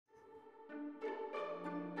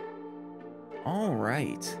All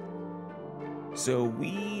right. So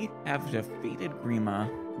we have defeated Grima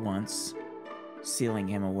once, sealing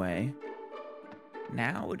him away.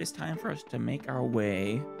 Now it is time for us to make our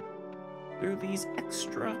way through these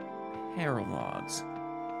extra paralogs.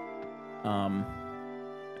 And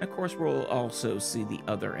of course, we'll also see the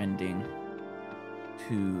other ending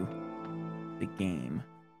to the game.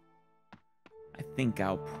 I think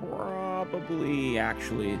I'll probably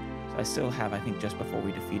actually... I still have, I think, just before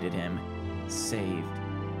we defeated him, saved.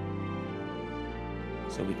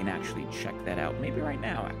 So we can actually check that out. Maybe right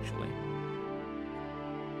now, actually.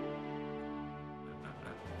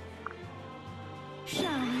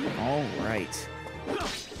 Shall we? All right.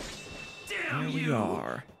 Here we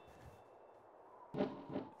are. The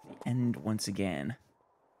end once again.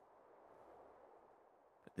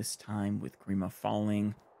 But this time with Grima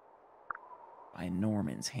falling by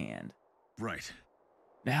Norman's hand. Right.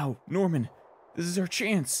 Now, Norman, this is our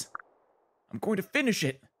chance. I'm going to finish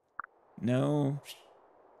it. No.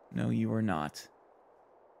 No, you are not.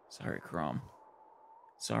 Sorry, Chrom.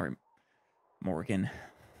 Sorry, Morgan.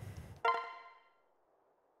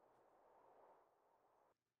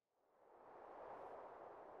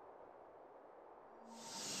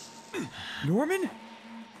 Norman?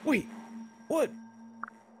 Wait, what?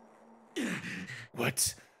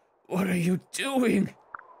 What are you doing?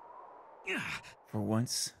 For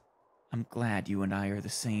once, I'm glad you and I are the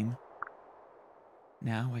same.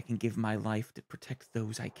 Now I can give my life to protect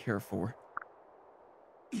those I care for.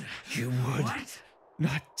 You would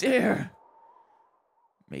not dare!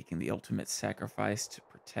 Making the ultimate sacrifice to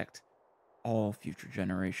protect all future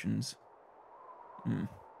generations.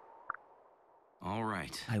 All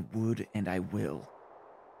right. I would and I will.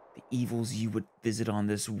 The evils you would visit on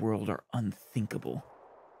this world are unthinkable.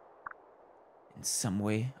 In some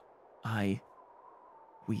way,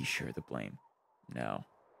 we share the blame. No,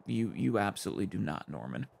 you absolutely do not,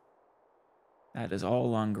 Norman. That is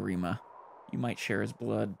all on Grima. You might share his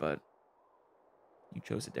blood, but you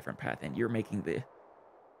chose a different path, and you're making the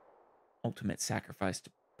ultimate sacrifice to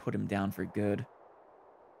put him down for good.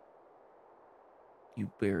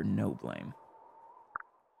 You bear no blame.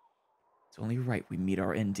 It's only right we meet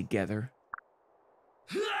our end together.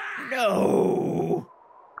 No!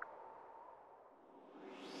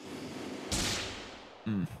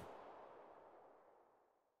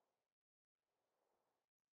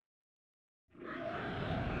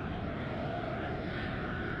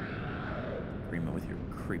 Grima with your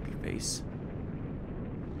creepy face.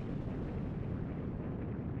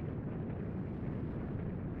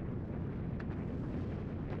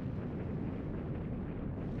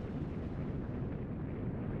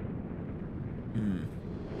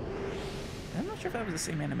 I'm not sure if that was the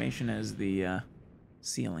same animation as the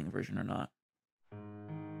sealing version or not.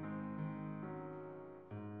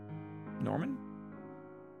 Norman?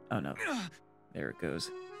 Oh no. There it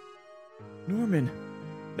goes. Norman!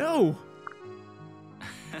 No!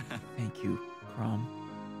 Thank you, Chrom,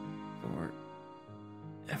 for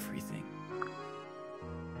everything.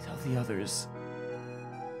 Tell the others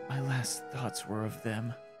my last thoughts were of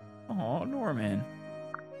them. Aw, Norman.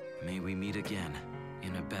 May we meet again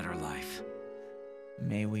in a better life.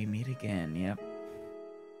 May we meet again, yep.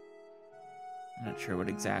 I'm not sure what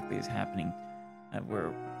exactly is happening. We're,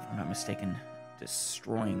 if I'm not mistaken,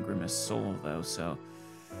 destroying Grima's soul, though, so...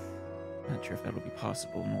 I'm not sure if that'll be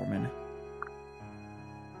possible, Norman.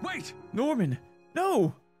 Wait! Norman!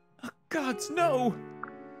 No! Oh, gods, no!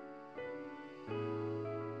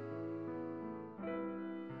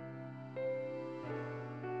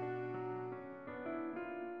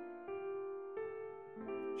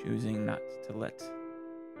 Choosing not to let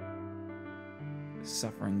the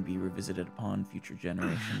suffering be revisited upon future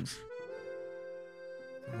generations.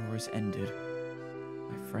 The war is ended,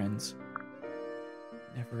 my friends.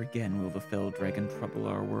 Never again will the fell dragon trouble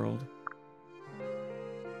our world.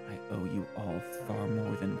 I owe you all far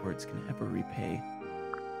more than words can ever repay.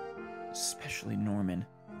 Especially Norman,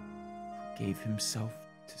 who gave himself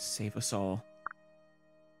to save us all.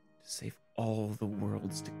 To save all the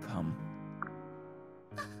worlds to come.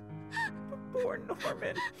 Poor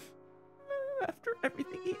Norman. After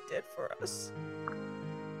everything he did for us.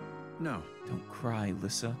 No. Don't cry,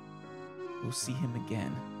 Lissa. We'll see him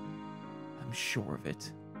again. I'm sure of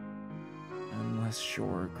it. I'm less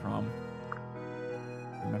sure, Chrom.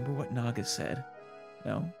 Remember what Naga said?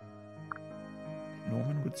 No? That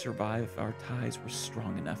Norman would survive if our ties were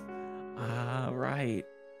strong enough. Ah, right.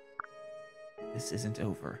 This isn't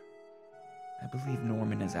over. I believe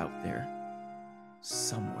Norman is out there.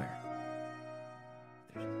 Somewhere.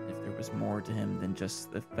 If there was more to him than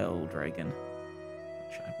just the fell dragon.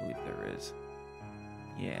 Which I believe there is.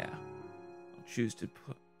 Yeah.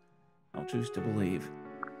 I'll choose to believe.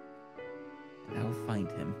 And I'll find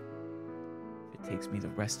him. If it takes me the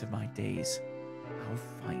rest of my days, I'll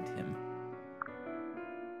find him.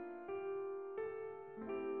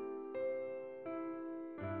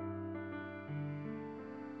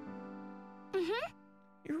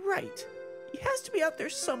 You're right. He has to be out there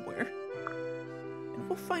somewhere. And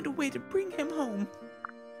we'll find a way to bring him home.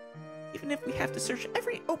 Even if we have to search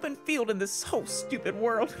every open field in this whole stupid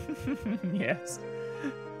world. Yes.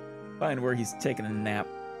 Find where he's taken a nap.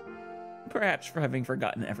 Perhaps for having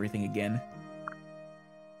forgotten everything again.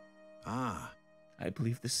 Ah. I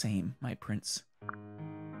believe the same, my prince.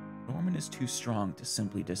 Norman is too strong to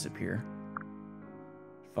simply disappear.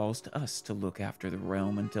 It falls to us to look after the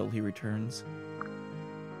realm until he returns.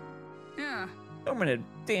 Yeah. Norman had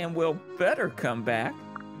damn well better come back.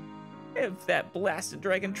 If that blasted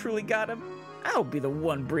dragon truly got him, I'll be the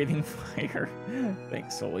one breathing fire.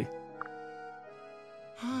 Thanks, Sully.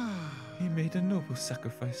 He made a noble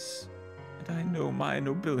sacrifice, and I know my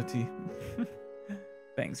nobility.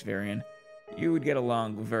 Thanks, Varian. You would get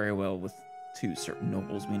along very well with two certain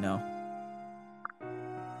nobles we know.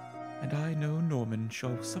 And I know Norman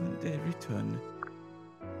shall someday return.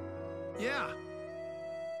 Yeah.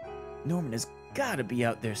 Norman has gotta be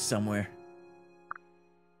out there somewhere.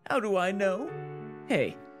 How do I know?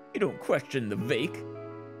 Hey, you don't question the Vake.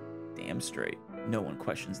 Damn straight, no one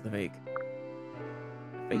questions the Vake.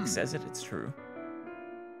 The Vake says it, it's true.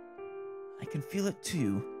 I can feel it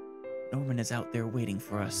too. Norman is out there waiting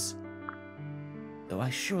for us. Though I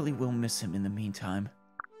surely will miss him in the meantime.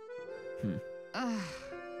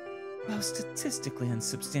 While statistically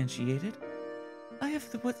unsubstantiated, I have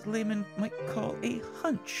what laymen might call a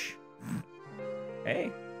hunch.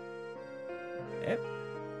 Hey.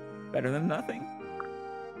 Better than nothing.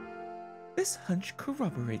 This hunch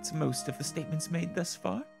corroborates most of the statements made thus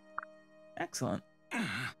far. Excellent.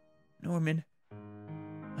 Norman,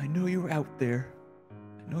 I know you're out there.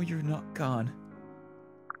 I know you're not gone.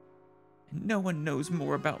 And no one knows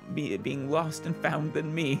more about me being lost and found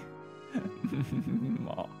than me.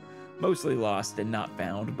 Mostly lost and not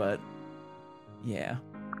found, but yeah.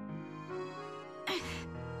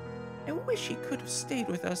 I wish he could have stayed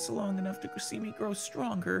with us long enough to see me grow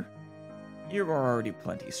stronger. You're already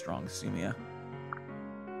plenty strong, Sumia.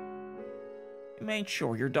 I made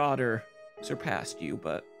sure your daughter surpassed you,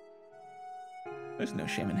 but there's no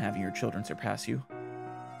shame in having your children surpass you.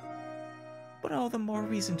 But all the more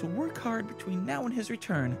reason to work hard between now and his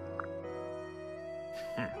return.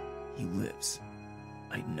 He lives.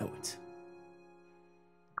 I know it.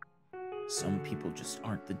 Some people just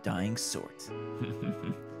aren't the dying sort.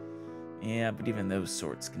 Yeah, but even those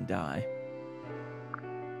sorts can die.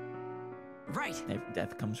 Right.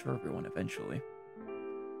 Death comes for everyone eventually.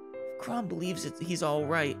 If Chrom believes he's all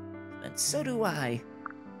right, then so do I.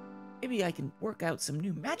 Maybe I can work out some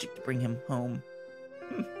new magic to bring him home.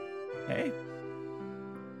 Hey,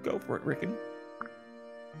 go for it, Rickon.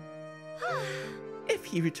 If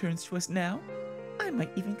he returns to us now, I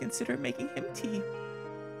might even consider making him tea.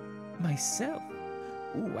 Myself.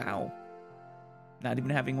 Ooh, wow. Not even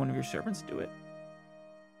having one of your servants do it.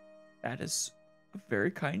 That is a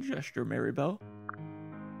very kind gesture, Maribel.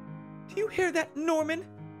 Do you hear that, Norman?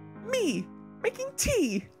 Me, making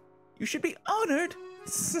tea! You should be honored!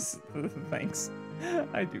 Thanks.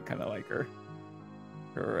 I do kind of like her.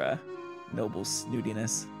 Her, noble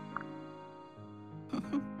snootiness.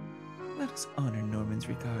 Let us honor Norman's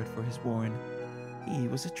regard for his Warren. He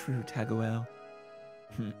was a true Tagoel.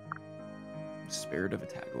 Spirit of a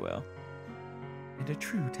Tagoel. And a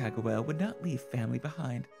true Tagoel would not leave family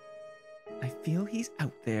behind. I feel he's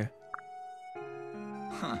out there.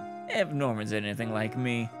 If Norman's anything like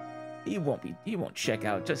me, he won't check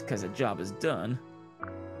out just because a job is done.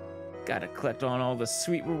 Gotta collect on all the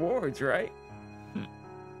sweet rewards, right?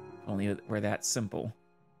 Only it were that simple.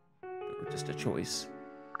 But we're just a choice.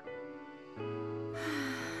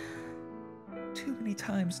 Too many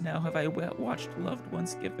times now have I watched loved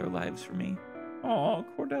ones give their lives for me. Aw,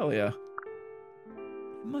 Cordelia.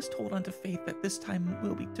 I must hold on to faith that this time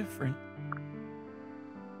will be different.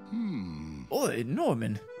 Oi,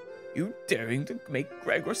 Norman. You daring to make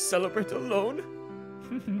Gregor celebrate alone?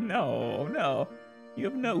 No. You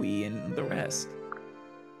have Noe and the rest.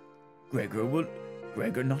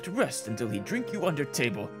 Gregor not rest until he drink you under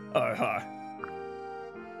table. Har.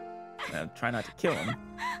 Try not to kill him.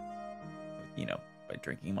 By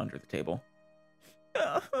drinking him under the table.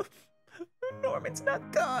 Norman's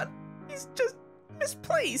not gone. He's just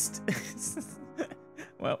misplaced.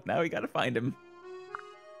 Well, now we gotta find him.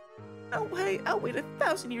 No way, I'll wait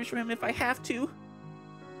 1,000 years for him if I have to.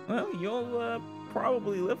 Well, you'll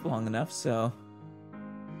probably live long enough, so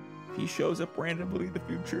if he shows up randomly in the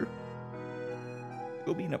future,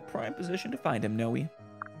 you'll be in a prime position to find him, Noe.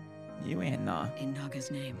 You and Na. In Naga's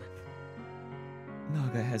name.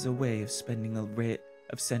 Naga has a way of sending a ray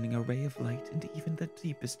of light into even the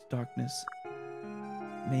deepest darkness.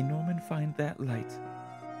 May Norman find that light,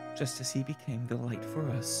 just as he became the light for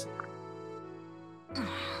us.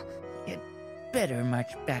 You'd better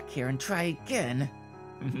march back here and try again.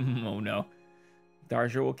 Oh no.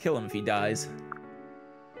 Darja will kill him if he dies.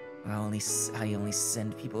 I only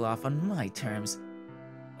send people off on my terms,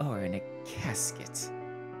 or in a casket.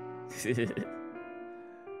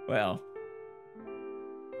 Well,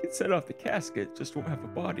 you can set off the casket, just won't have a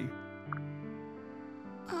body.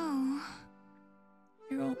 Oh.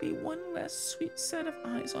 There will be one less sweet set of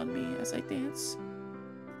eyes on me as I dance.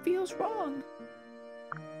 Feels wrong.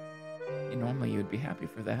 Normally you'd be happy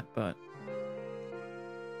for that, but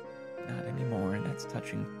not anymore, and that's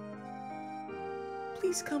touching.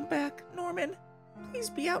 Please come back, Norman. Please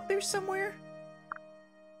be out there somewhere.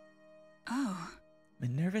 Oh.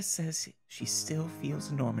 Minerva says she still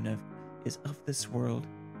feels Norman is of this world.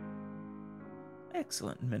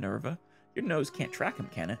 Excellent, Minerva. Your nose can't track him,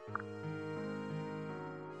 can it?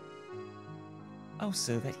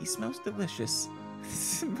 Also, that he smells delicious.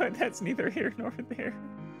 But that's neither here nor there.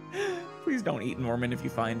 Please don't eat Norman if you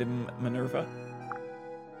find him, Minerva.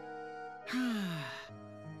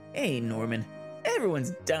 Hey, Norman.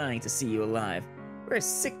 Everyone's dying to see you alive. We're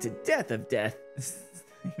sick to death of death.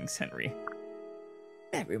 Thanks, Henry.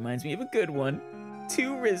 That reminds me of a good one.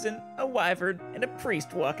 2 risen, a wyvern, and a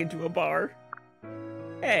priest walk into a bar.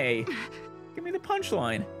 Hey, give me the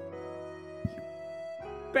punchline. You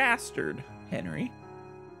bastard, Henry.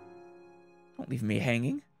 Don't leave me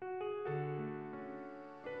hanging.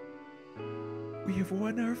 We have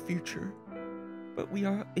won our future, but we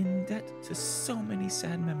are in debt to so many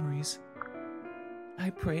sad memories. I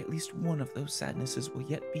pray at least one of those sadnesses will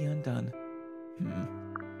yet be undone.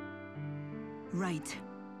 Right.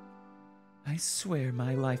 I swear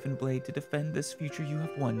my life and blade to defend this future you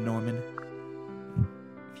have won, Norman.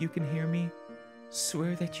 If you can hear me,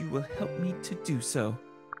 swear that you will help me to do so.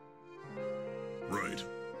 Right.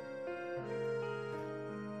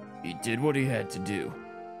 He did what he had to do.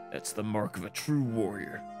 That's the mark of a true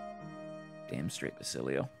warrior. Damn straight,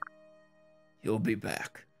 Basilio. He'll be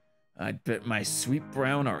back. I'd bet my sweet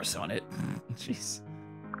brown arse on it. Jeez.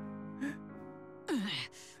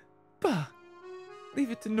 Bah! Leave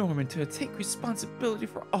it to Norman to take responsibility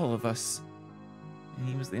for all of us. And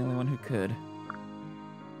he was the only one who could.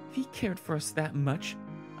 If he cared for us that much,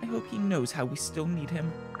 I hope he knows how we still need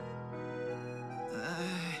him.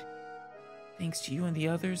 Thanks to you and the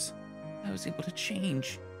others, I was able to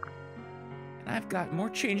change. And I've got more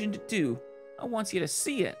changing to do. I want you to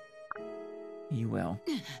see it. You will.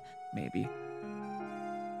 Maybe.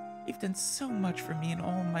 You've done so much for me and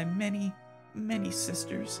all my many, many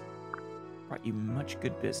sisters. Brought you much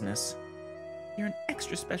good business. You're an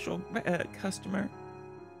extra special customer.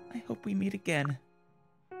 I hope we meet again.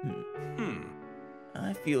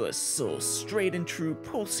 I feel a soul straight and true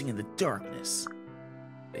pulsing in the darkness.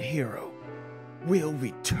 The hero will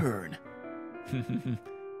return.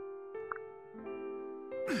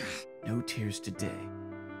 No tears today.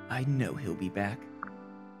 I know he'll be back.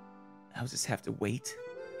 I'll just have to wait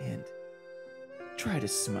and try to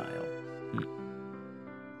smile.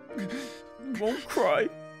 Won't cry.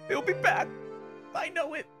 He'll be back. I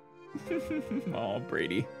know it. Oh,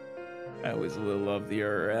 Brady. I always love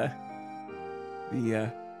the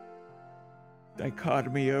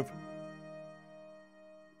dichotomy of,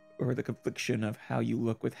 or the confliction of how you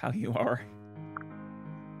look with how you are.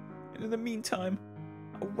 And in the meantime,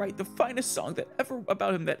 I'll write the finest song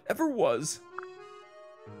about him that ever was.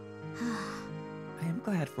 I am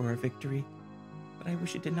glad for our victory, but I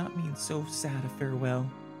wish it did not mean so sad a farewell.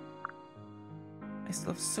 I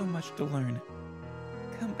still have so much to learn.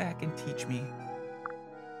 Come back and teach me.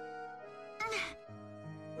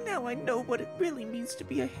 Now I know what it really means to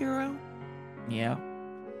be a hero. Yeah,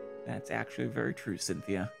 that's actually very true,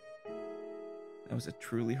 Cynthia. That was a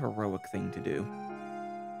truly heroic thing to do.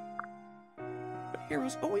 But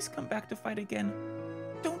heroes always come back to fight again,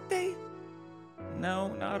 don't they? No,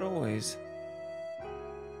 not always.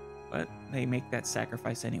 But they make that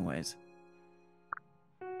sacrifice anyways.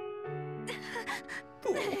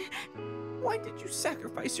 Fool! Why did you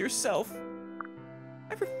sacrifice yourself?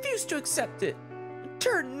 I refuse to accept it!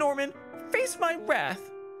 Turn, Norman! Face my wrath!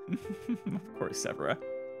 Of course, Severa.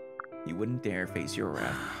 He wouldn't dare face your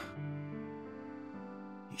wrath.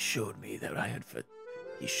 He showed me that I have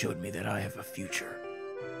a future.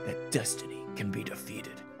 That destiny can be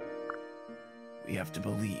defeated. We have to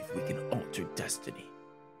believe we can alter destiny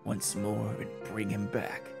once more and bring him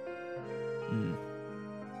back.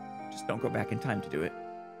 Just don't go back in time to do it.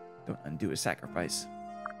 Don't undo his sacrifice.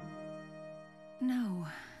 No.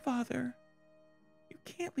 Father, you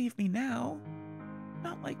can't leave me now.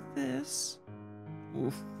 Not like this.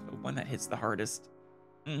 Oof, the one that hits the hardest.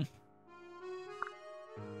 I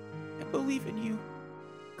believe in you.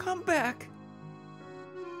 Come back.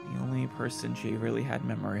 The only person she really had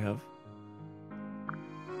memory of.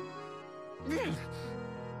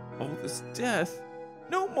 All this death.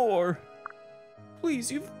 No more.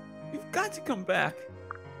 Please, you've got to come back.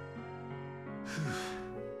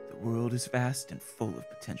 The world is vast and full of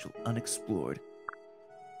potential unexplored.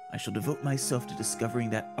 I shall devote myself to discovering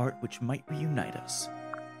that art which might reunite us.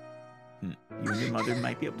 You and your mother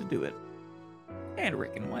might be able to do it. And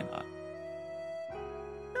Rickon, why not?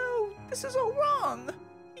 No, this is all wrong.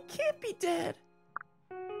 He can't be dead.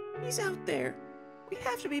 He's out there. We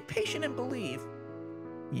have to be patient and believe.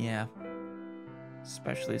 Yeah.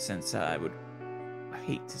 Especially since I would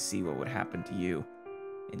hate to see what would happen to you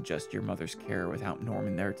in just your mother's care without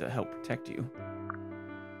Norman there to help protect you.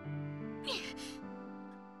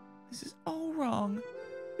 This is all wrong.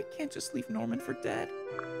 We can't just leave Norman for dead.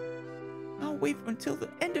 I'll wait until the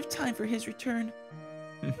end of time for his return.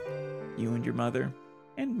 You and your mother,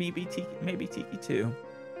 and maybe Tiki too.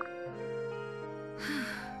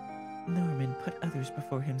 Norman put others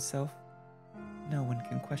before himself. No one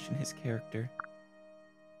can question his character.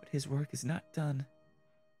 But his work is not done.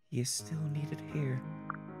 He is still needed here.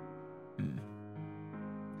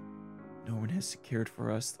 Norman has secured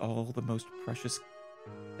for us all the most precious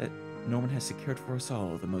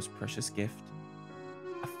gift,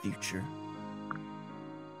 a future.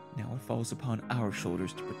 Now it falls upon our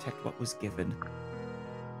shoulders to protect what was given.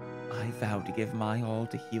 I vow to give my all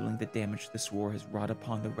to healing the damage this war has wrought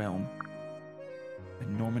upon the realm.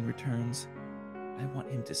 When Norman returns, I want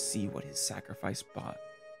him to see what his sacrifice bought.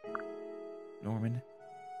 Norman,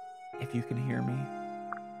 if you can hear me,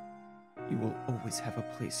 you will always have a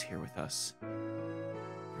place here with us.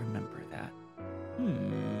 Remember that.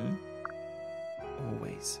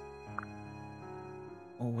 Always.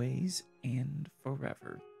 Always and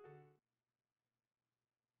forever.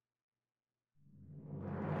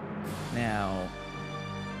 Now,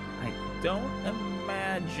 I don't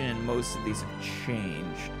imagine most of these have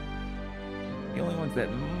changed. The only ones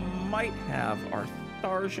that might have are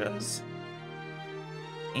Tharja's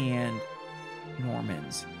and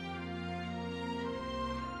Norman's.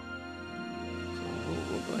 So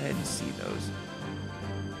we'll go ahead and see those.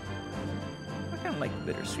 I kind of like the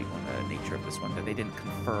bittersweet one, the nature of this one, that they didn't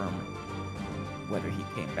confirm whether he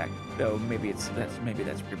came back. Though maybe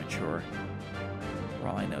that's premature. For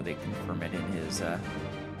all I know, they confirm it in his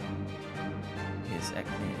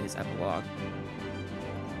epilogue.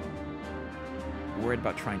 I'm worried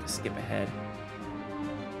about trying to skip ahead.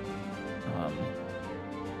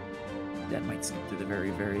 That might skip to the very,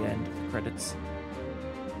 very end of the credits.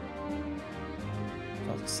 So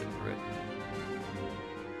I'll just sit through it.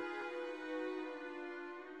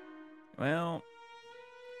 Well,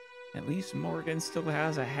 at least Morgan still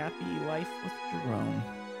has a happy life with Chrom.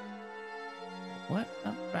 What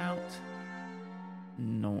about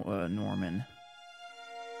Norman?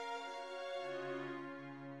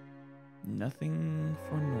 Nothing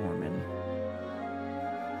for Norman.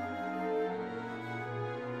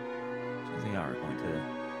 So they are going to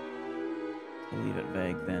leave it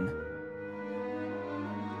vague then.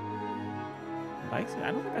 I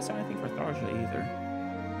don't think I saw anything for Tharja either.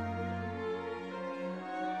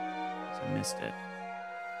 So I missed it.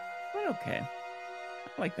 But okay.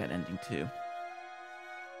 I like that ending too.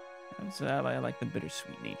 So I like the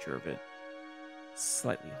bittersweet nature of it.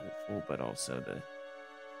 Slightly hopeful, but also the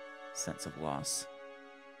sense of loss.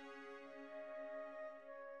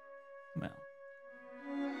 Well,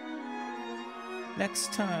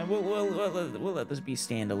 next time we'll let this be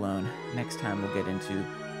standalone. Next time we'll get into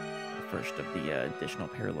the first of the additional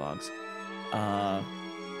paralogs.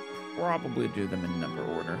 Probably do them in number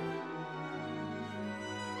order.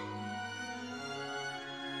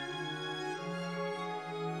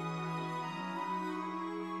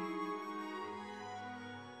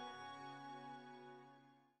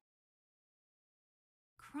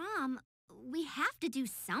 Chrom, we have to do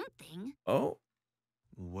something. Oh?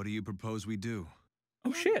 What do you propose we do?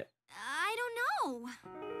 Oh, shit. I don't know.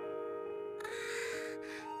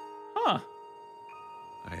 Huh.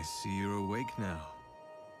 I see you're awake now.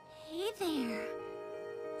 Hey there.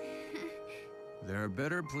 There are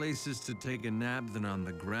better places to take a nap than on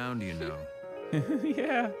the ground, you know.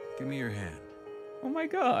 Yeah. Give me your hand. Oh my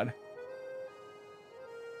god.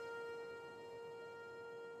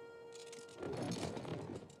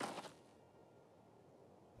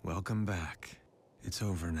 Welcome back. It's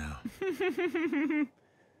over now.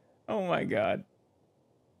 Oh my god.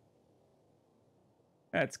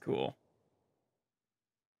 That's cool.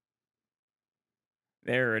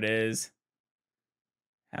 There it is.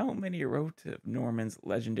 How many wrote of Norman's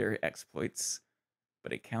legendary exploits,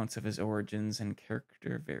 but accounts of his origins and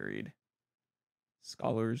character varied.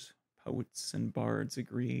 Scholars, poets, and bards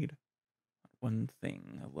agreed on one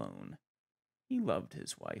thing alone. He loved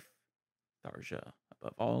his wife, Tharja,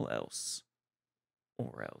 above all else.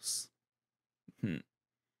 Or else.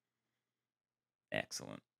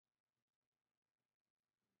 Excellent.